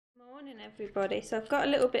Morning everybody, so I've got a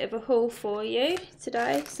little bit of a haul for you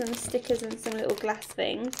today, some stickers and some little glass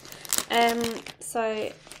things.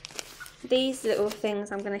 So these little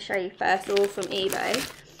things I'm going to show you first, all from eBay.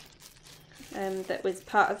 That was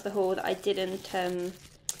part of the haul that I didn't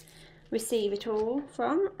receive it all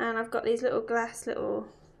from, and I've got these little glass, well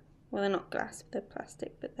they're not glass, they're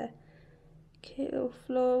plastic, but they're cute little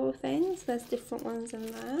floral things. There's different ones in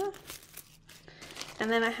there. And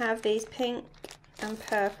then I have these pink and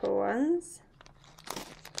purple ones.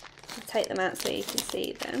 I'll take them out so you can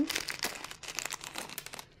see them.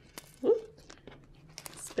 Whoop.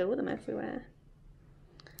 Spill them everywhere.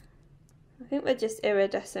 I think they're just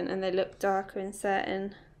iridescent and they look darker in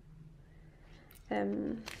certain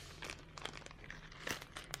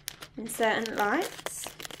lights.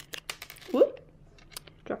 Whoop.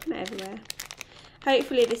 Dropping it everywhere.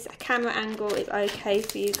 Hopefully this camera angle is okay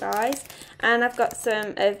for you guys. And I've got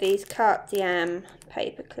some of these Carte Diem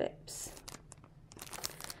paper clips.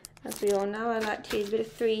 As we all know, I like to use a bit of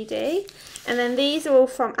 3D. And then these are all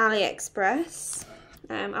from AliExpress.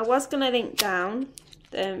 I was going to link down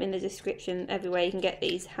in the description everywhere you can get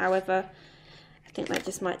these. However, I think that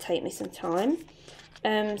just might take me some time.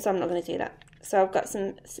 So I'm not going to do that. So I've got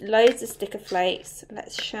loads of sticker flakes.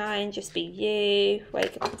 Let's shine, just be you,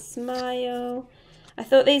 wake up and smile. I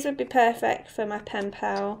thought these would be perfect for my pen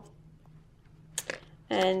pal.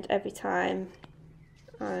 And every time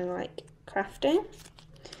I like crafting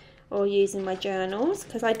or using my journals,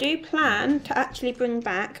 because I do plan to actually bring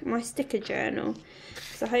back my sticker journal,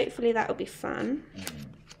 so hopefully that will be fun.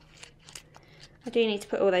 I do need to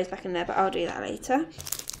put all those back in there, but I'll do that later.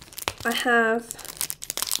 I have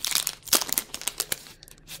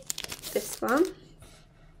this one,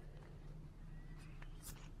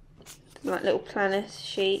 like little planner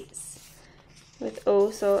sheets with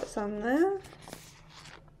all sorts on there.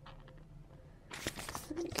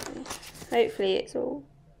 Hopefully it's all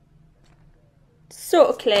sort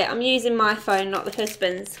of clear. I'm using my phone, not the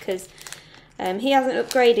husband's, because he hasn't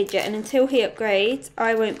upgraded yet, and until he upgrades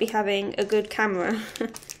I won't be having a good camera.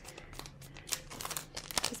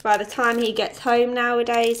 Because by the time he gets home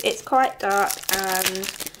nowadays it's quite dark,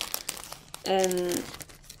 and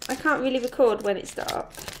I can't really record when it's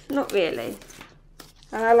dark. Not really.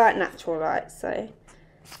 And I like natural light, so.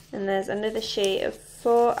 And there's another sheet of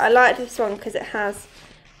 4. I like this one because it has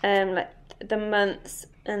like the months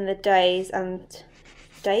and the days and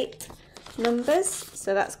date numbers,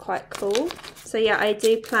 so that's quite cool. So yeah, I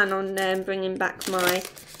do plan on bringing back my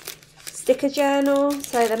sticker journal,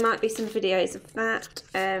 so there might be some videos of that.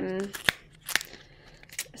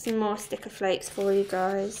 Some more sticker flakes for you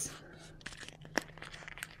guys.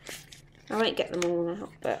 I won't get them all out,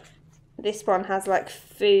 but this one has like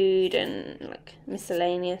food and like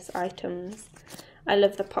miscellaneous items. I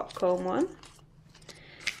love the popcorn one.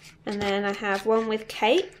 And then I have one with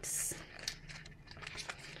cakes,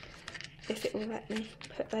 if it will let me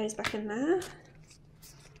put those back in there.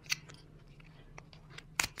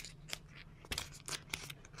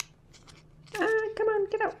 Come on,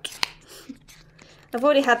 get out. I've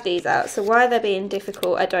already had these out, so why they're being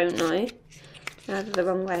difficult I don't know. Out of the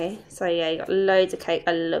wrong way. So yeah, you got loads of cake.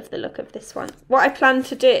 I love the look of this one. What I plan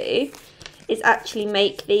to do is actually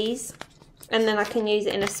make these, and then I can use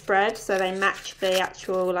it in a spread so they match the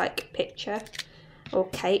actual like picture or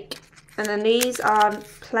cake. And then these are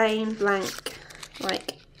plain blank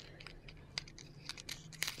like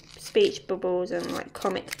speech bubbles and like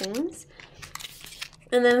comic things.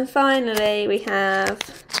 And then finally we have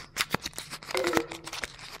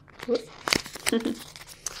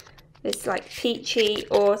this like peachy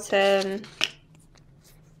autumn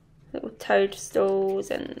little toadstools,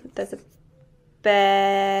 and there's a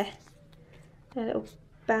bear, a little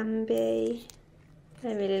Bambi.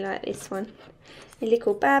 I really like this one. A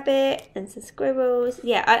little Babbit and some squirrels.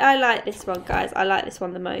 Yeah, I like this one, guys. I like this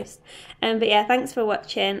one the most. But yeah, thanks for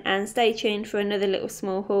watching, and stay tuned for another little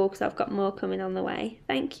small haul because I've got more coming on the way.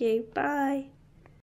 Thank you. Bye.